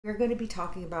We're going to be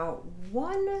talking about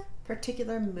one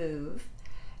particular move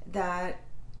that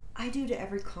I do to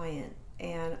every client,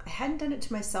 and I hadn't done it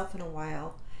to myself in a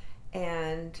while,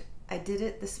 and I did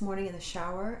it this morning in the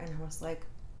shower, and I was like,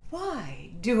 why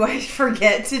do I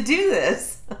forget to do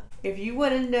this? If you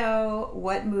want to know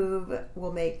what move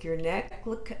will make your neck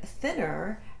look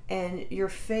thinner and your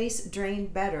face drain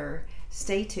better,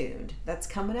 stay tuned. That's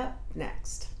coming up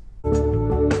next.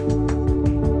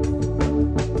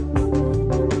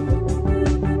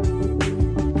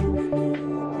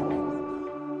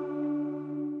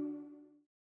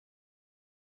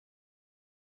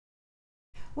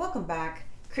 Welcome back.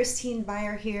 Christine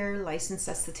Byer here, licensed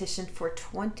esthetician for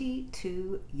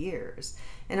 22 years.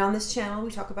 And on this channel,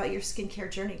 we talk about your skincare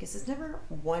journey because it's never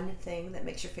one thing that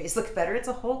makes your face look better. It's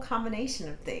a whole combination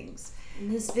of things.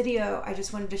 In this video, I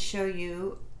just wanted to show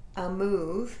you a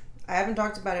move. I haven't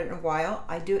talked about it in a while.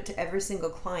 I do it to every single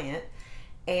client,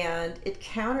 and it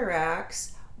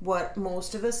counteracts what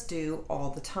most of us do all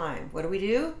the time. What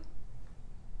do?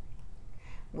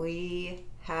 We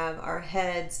have our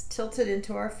heads tilted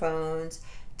into our phones,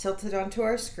 tilted onto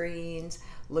our screens,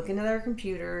 looking at our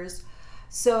computers,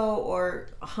 or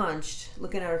hunched,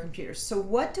 looking at our computers. So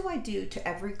what do I do to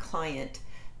every client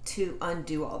to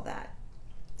undo all that?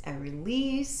 I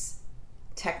release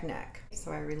tech neck.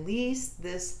 So I release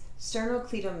this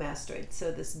sternocleidomastoid.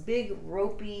 So this big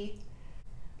ropey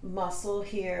muscle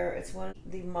here, it's one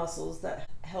of the muscles that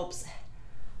helps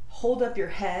hold up your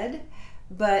head,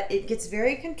 but it gets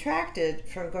very contracted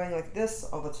from going like this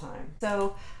all the time.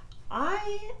 So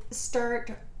I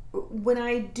start, when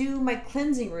I do my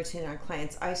cleansing routine on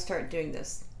clients, I start doing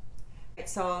this.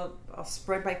 So I'll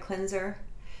spread my cleanser.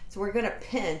 So we're gonna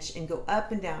pinch and go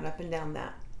up and down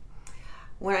that.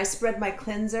 When I spread my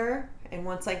cleanser, and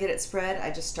once I get it spread,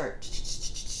 I just start,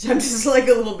 I'm just like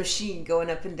a little machine going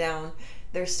up and down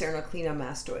their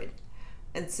sternocleidomastoid.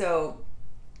 And so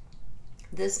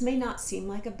this may not seem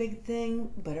like a big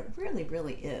thing, but it really,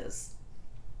 really is.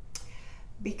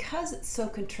 Because it's so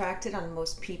contracted on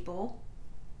most people,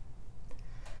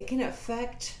 it can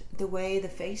affect the way the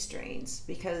face drains,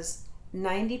 because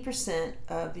 90%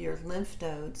 of your lymph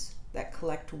nodes that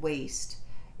collect waste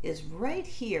is right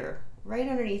here, right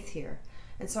underneath here.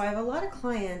 And so I have a lot of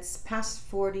clients past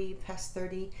 40, past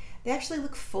 30, they actually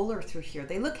look fuller through here.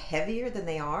 They look heavier than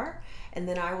they are. And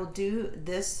then I will do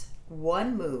this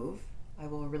one move. I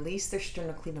will release their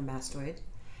sternocleidomastoid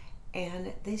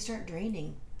and they start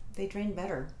draining. They drain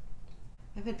better.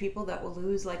 I've had people that will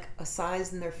lose like a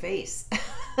size in their face.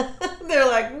 They're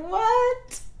like,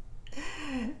 what?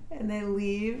 And they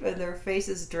leave and their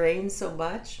faces drain so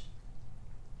much.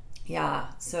 Yeah,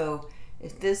 so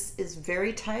if this is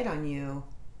very tight on you,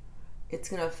 it's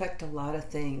going to affect a lot of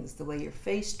things. The way your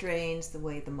face drains, the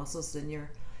way the muscles in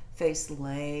your face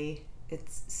lay. It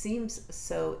seems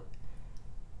so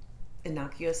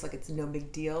innocuous, like it's no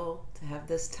big deal to have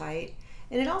this tight.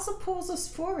 And it also pulls us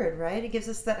forward, right? It gives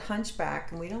us that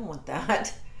hunchback, and we don't want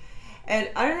that. And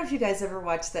I don't know if you guys ever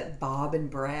watched that Bob and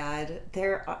Brad.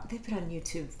 They've been on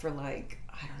YouTube for like,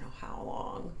 I don't know how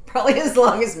long, probably as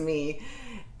long as me.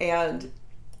 And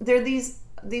they're these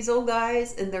old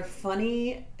guys, and they're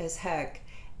funny as heck.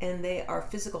 And they are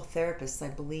physical therapists, I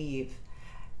believe.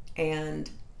 And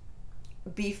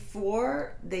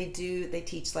before they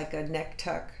teach like a neck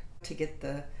tuck to get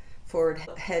the forward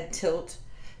head tilt,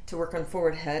 to work on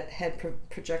forward head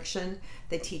projection.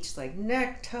 They teach like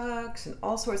neck tucks and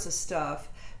all sorts of stuff,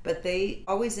 but they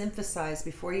always emphasize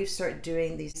before you start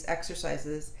doing these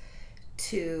exercises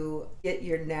to get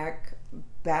your neck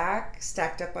back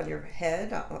stacked up on your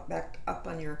head, back up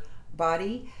on your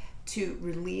body, to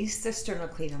release the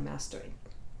sternocleidomastoid.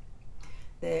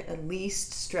 They at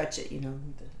least stretch it,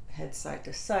 the head side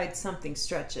to side, something,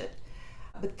 stretch it.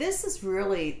 But this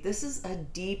is a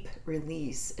deep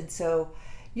release. And so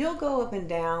you'll go up and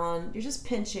down, you're just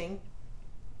pinching.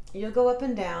 You'll go up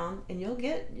and down and you'll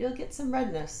get some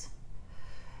redness.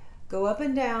 Go up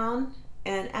and down,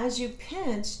 and as you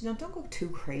pinch, don't go too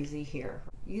crazy here.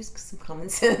 Use some common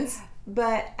sense.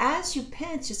 But as you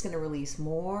pinch, it's going to release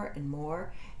more and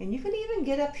more. And you can even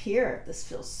get up here. This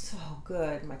feels so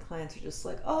good. My clients are just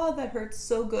like, oh, that hurts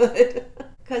so good.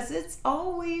 Because it's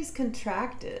always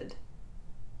contracted.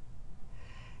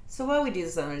 So while we do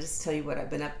this, I'm going to just tell you what I've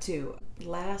been up to.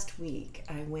 Last week,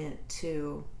 I went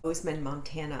to Bozeman,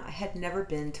 Montana. I had never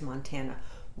been to Montana.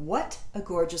 What a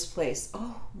gorgeous place.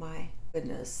 Oh my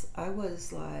goodness. I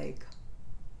was like,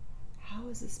 how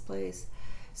is this place?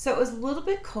 So it was a little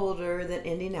bit colder than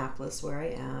Indianapolis, where I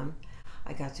am.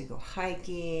 I got to go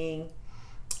hiking.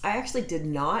 I actually did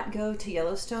not go to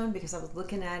Yellowstone because I was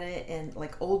looking at it, and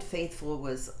like Old Faithful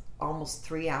was almost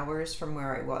 3 hours from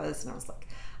where I was. And I was like,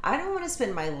 I don't want to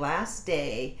spend my last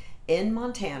day in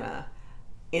Montana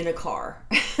in a car.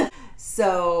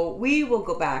 So we will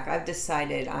go back. I've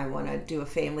decided I want to do a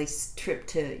family trip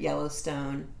to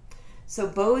Yellowstone. So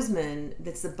Bozeman,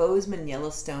 that's the Bozeman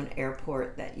Yellowstone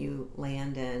airport that you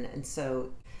land in. And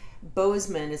so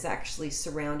Bozeman is actually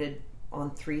surrounded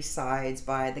on 3 sides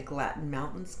by the Gallatin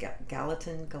Mountains,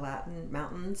 Gallatin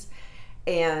Mountains.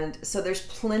 And so there's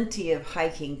plenty of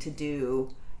hiking to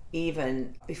do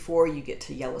even before you get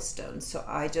to Yellowstone. So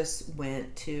I just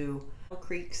went to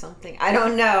Creek something, I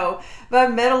don't know, but I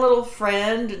met a little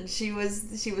friend and she was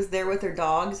there with her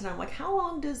dogs, and I'm like, how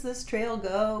long does this trail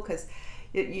go? Because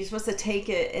you're supposed to take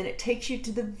it, and it takes you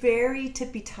to the very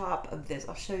tippy top of this.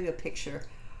 I'll show you a picture.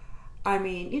 I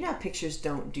mean, you know, pictures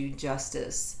don't do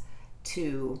justice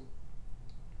to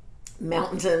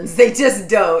mountains. They just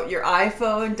don't. Your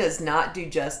iPhone does not do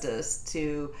justice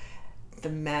to the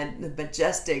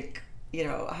majestic, you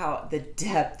know, how the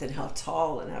depth and how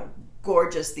tall and how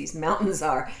gorgeous these mountains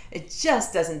are. It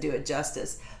just doesn't do it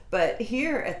justice. But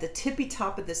here at the tippy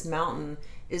top of this mountain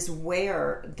is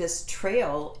where this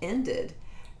trail ended.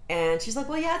 And she's like,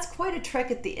 well, yeah, it's quite a trek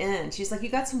at the end. She's like, you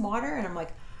got some water? And I'm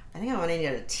like, I think I want to need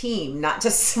a team, not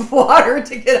just water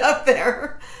to get up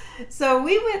there. So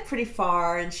we went pretty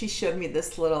far, and she showed me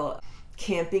this little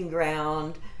camping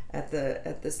ground at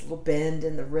this little bend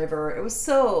in the river. It was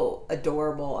so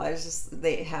adorable.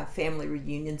 They have family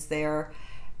reunions there,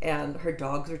 and her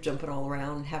dogs were jumping all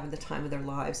around and having the time of their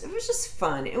lives. It was just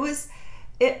fun.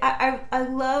 I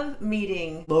love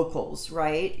meeting locals,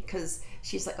 right? Because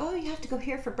she's like, oh, you have to go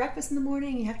here for breakfast in the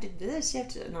morning. You have to do this. You have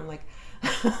to, and I'm like,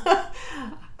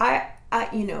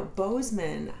 you know,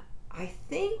 Bozeman. I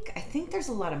think there's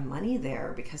a lot of money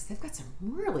there because they've got some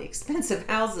really expensive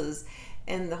houses,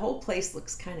 and the whole place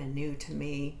looks kind of new to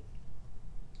me.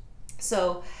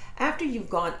 So after you've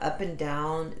gone up and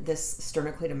down this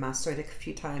sternocleidomastoid a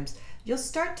few times, you'll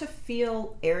start to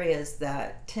feel areas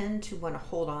that tend to want to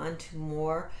hold on to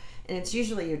more, and it's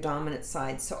usually your dominant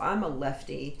side. So I'm a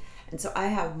lefty, and so I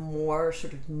have more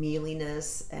sort of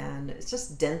mealiness, and it's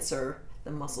just denser.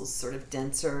 The muscle's sort of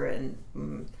denser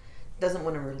and doesn't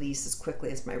want to release as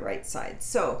quickly as my right side.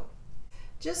 So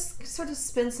just sort of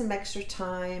spend some extra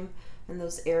time in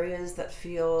those areas that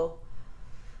feel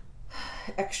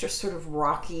extra sort of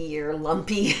rocky or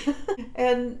lumpy.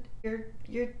 And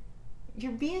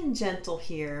you're being gentle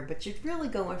here, but you're really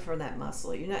going for that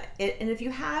muscle. You're not, and if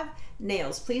you have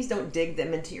nails, please don't dig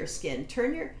them into your skin.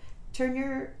 Turn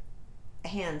your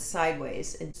hand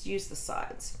sideways and use the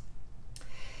sides.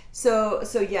 So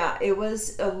yeah, it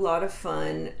was a lot of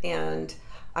fun, and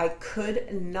I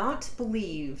could not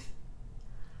believe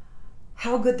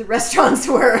how good the restaurants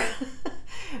were.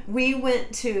 We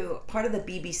went to part of the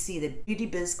BBC, the Beauty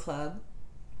Biz Club,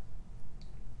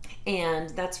 and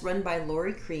that's run by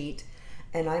Lori Crete,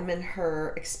 and I'm in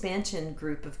her expansion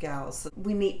group of gals. So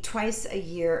we meet twice a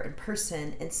year in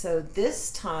person, and so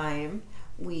this time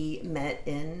we met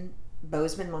in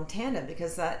Bozeman, Montana,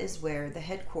 because that is where the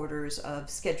headquarters of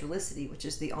Schedulicity, which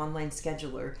is the online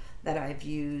scheduler that I've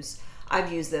used.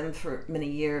 I've used them for many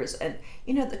years. And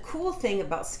you know, the cool thing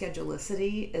about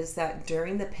Schedulicity is that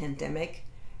during the pandemic,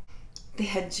 they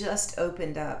had just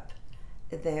opened up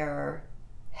their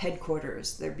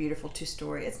headquarters, their beautiful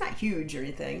 2-story. It's not huge or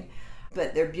anything,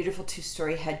 but their beautiful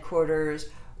 2-story headquarters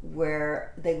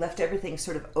where they left everything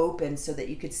sort of open so that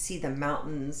you could see the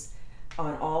mountains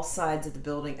on all sides of the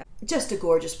building. Just a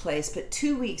gorgeous place. But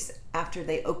 2 weeks after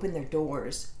they opened their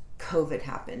doors, COVID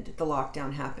happened, the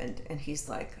lockdown happened, and he's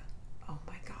like, oh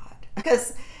my God.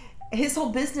 Because his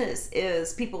whole business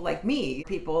is people like me,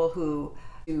 people who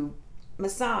do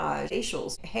massage,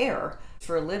 facials, hair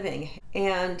for a living,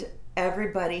 and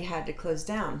everybody had to close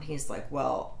down. He's like,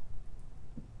 well,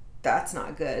 that's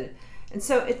not good. And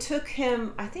so it took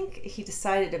him, I think he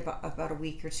decided about a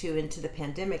week or two into the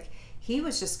pandemic, he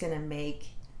was just going to make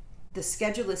the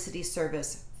Schedulicity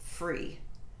service free.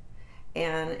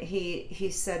 And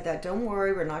he said that, don't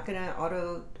worry, we're not going to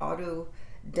auto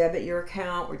debit your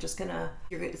account. We're just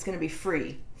it's going to be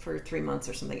free for 3 months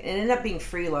or something. And it ended up being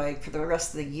free like for the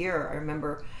rest of the year, I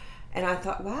remember. And I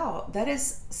thought, wow, that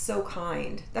is so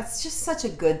kind. That's just such a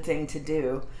good thing to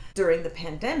do during the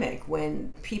pandemic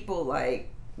when people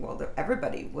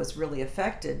everybody was really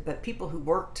affected, but people who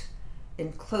worked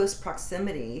in close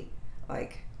proximity,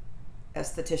 like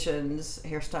estheticians,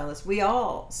 hairstylists, we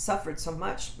all suffered so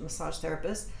much, massage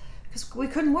therapists, because we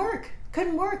couldn't work.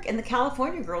 And the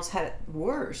California girls had it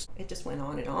worse. It just went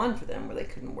on and on for them where they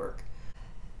couldn't work.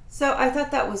 So I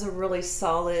thought that was a really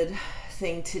solid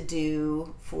thing to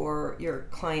do for your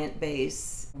client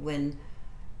base when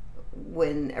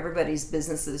when everybody's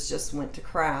businesses just went to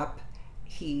crap,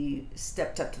 he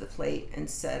stepped up to the plate and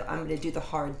said, I'm going to do the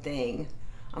hard thing.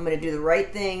 I'm going to do the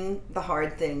right thing, the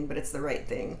hard thing, but it's the right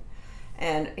thing.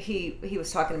 And he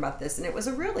was talking about this, and it was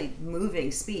a really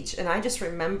moving speech. And I just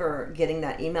remember getting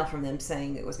that email from them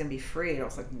saying it was going to be free. And I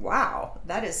was like, wow,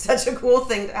 that is such a cool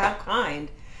thing to have kind.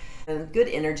 And good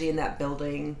energy in that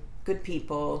building, good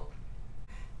people.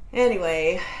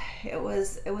 Anyway, it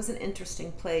was an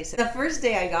interesting place. The first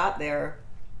day I got there,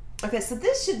 okay, so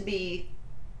this should be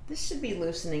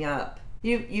loosening up.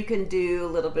 You can do a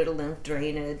little bit of lymph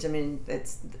drainage. I mean,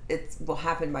 it will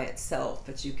happen by itself,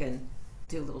 but you can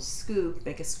do a little scoop,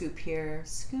 make a scoop here,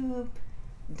 scoop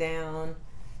down.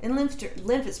 And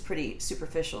lymph is pretty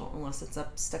superficial unless it's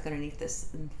stuck underneath this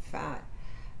fat.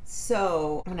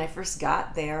 So when I first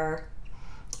got there,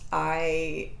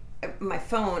 my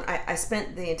phone, I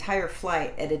spent the entire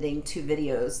flight editing 2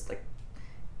 videos like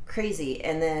crazy,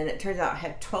 and then it turns out I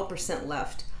had 12%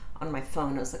 left on my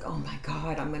phone. I was like, oh my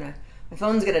God, my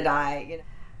phone's gonna die. You know?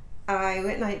 I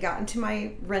went and I got into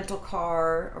my rental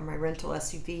car or my rental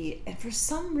SUV, and for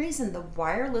some reason the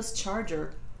wireless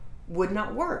charger would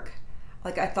not work.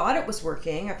 Like, I thought it was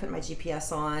working. I put my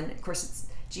GPS on. Of course,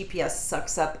 GPS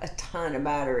sucks up a ton of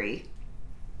battery.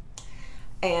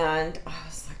 And I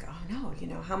was like, oh no, you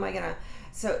know, how am I gonna?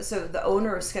 So the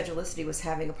owner of Schedulicity was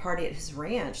having a party at his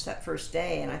ranch that first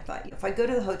day, and I thought, if I go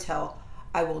to the hotel,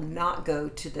 I will not go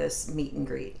to this meet and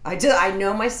greet. I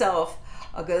know myself.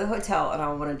 I'll go to the hotel and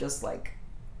I want to just like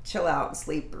chill out and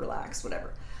sleep, relax,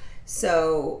 whatever.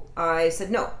 So I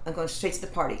said, no, I'm going straight to the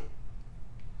party.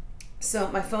 So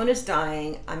my phone is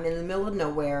dying. I'm in the middle of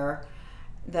nowhere.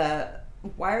 The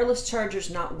wireless charger's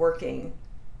not working.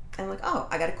 I'm like, oh,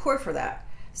 I got a cord for that.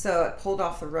 So I pulled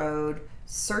off the road,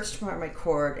 searched for my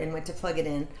cord, and went to plug it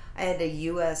in. I had a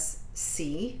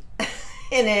USB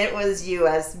and it was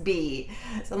USB.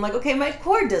 So I'm like, okay, my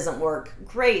cord doesn't work.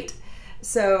 Great.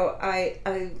 So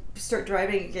I start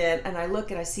driving again, and I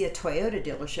look and I see a Toyota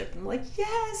dealership. I'm like,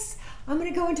 yes, I'm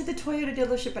going to go into the Toyota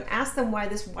dealership and ask them why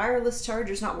this wireless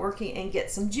charger is not working and get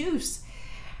some juice.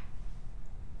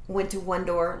 Went to one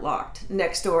door, locked.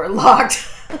 Next door, locked.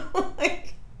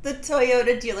 Like, the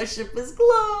Toyota dealership was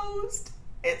closed.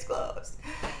 It's closed.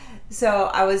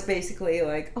 So I was basically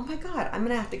like, oh my God, I'm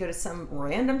going to have to go to some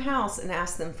random house and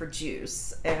ask them for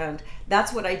juice. And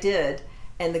that's what I did.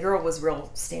 And the girl was real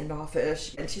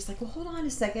standoffish. And she's like, well, hold on a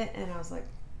second. And I was like,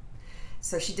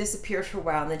 so she disappeared for a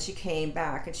while. And then she came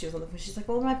back and she was on the phone. She's like,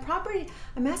 well,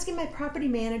 I'm asking my property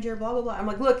manager, blah, blah, blah. I'm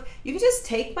like, look, you can just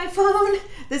take my phone.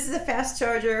 This is a fast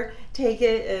charger. Take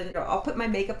it, and I'll put my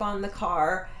makeup on in the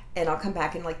car, and I'll come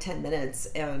back in like 10 minutes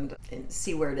and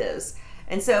see where it is.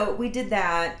 And so we did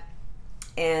that,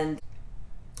 and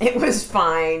it was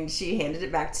fine. She handed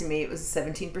it back to me. It was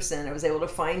 17%. I was able to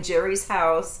find Jerry's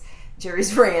house,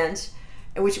 Jerry's ranch,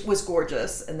 which was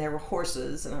gorgeous, and there were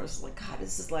horses, and I was like, God,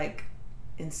 this is like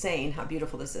insane how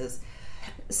beautiful this is.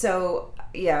 So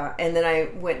yeah, and then I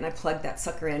went and I plugged that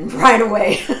sucker in right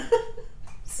away.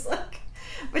 It's like,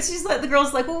 but she's like, the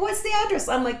girl's like, well, what's the address?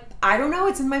 I'm like, I don't know,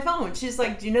 it's in my phone. She's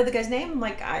like, do you know the guy's name? I'm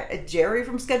like, Jerry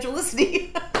from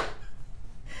Schedulicity.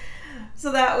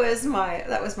 So that was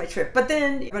my trip. But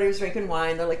then everybody was drinking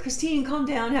wine. They're like, Christine, calm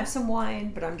down, have some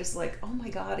wine. But I'm just like, oh my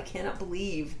God, I cannot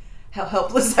believe how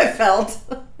helpless I felt.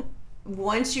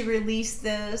 Once you release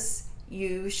this,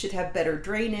 you should have better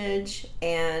drainage,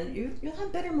 and you'll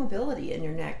have better mobility in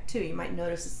your neck too. You might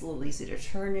notice it's a little easier to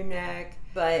turn your neck,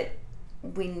 but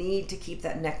we need to keep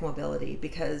that neck mobility,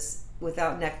 because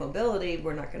without neck mobility,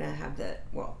 we're not going to have that.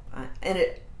 Well, and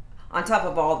it, on top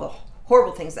of all the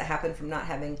horrible things that happen from not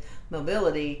having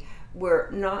mobility,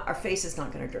 our face is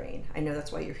not going to drain. I know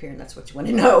that's why you're here and that's what you want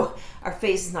to know. Our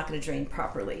face is not going to drain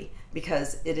properly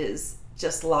because it is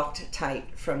just locked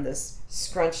tight from this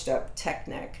scrunched up tech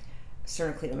neck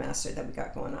sternocleidomastoid that we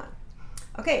got going on.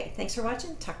 Okay, thanks for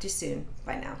watching. Talk to you soon.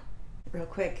 Bye now. Real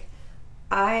quick,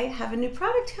 I have a new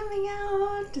product coming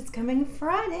out. It's coming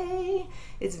Friday.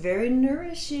 It's very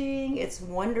nourishing. It's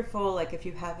wonderful. Like if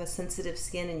you have a sensitive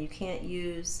skin and you can't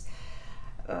use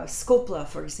Scopla,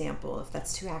 for example, if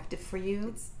that's too active for you.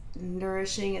 It's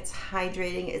nourishing, it's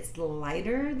hydrating, it's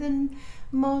lighter than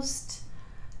most.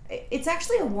 It's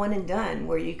actually a one and done,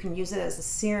 where you can use it as a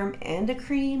serum and a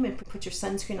cream and put your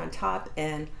sunscreen on top,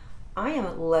 and I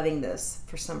am loving this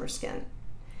for summer skin.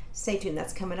 Stay tuned,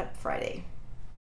 that's coming up Friday.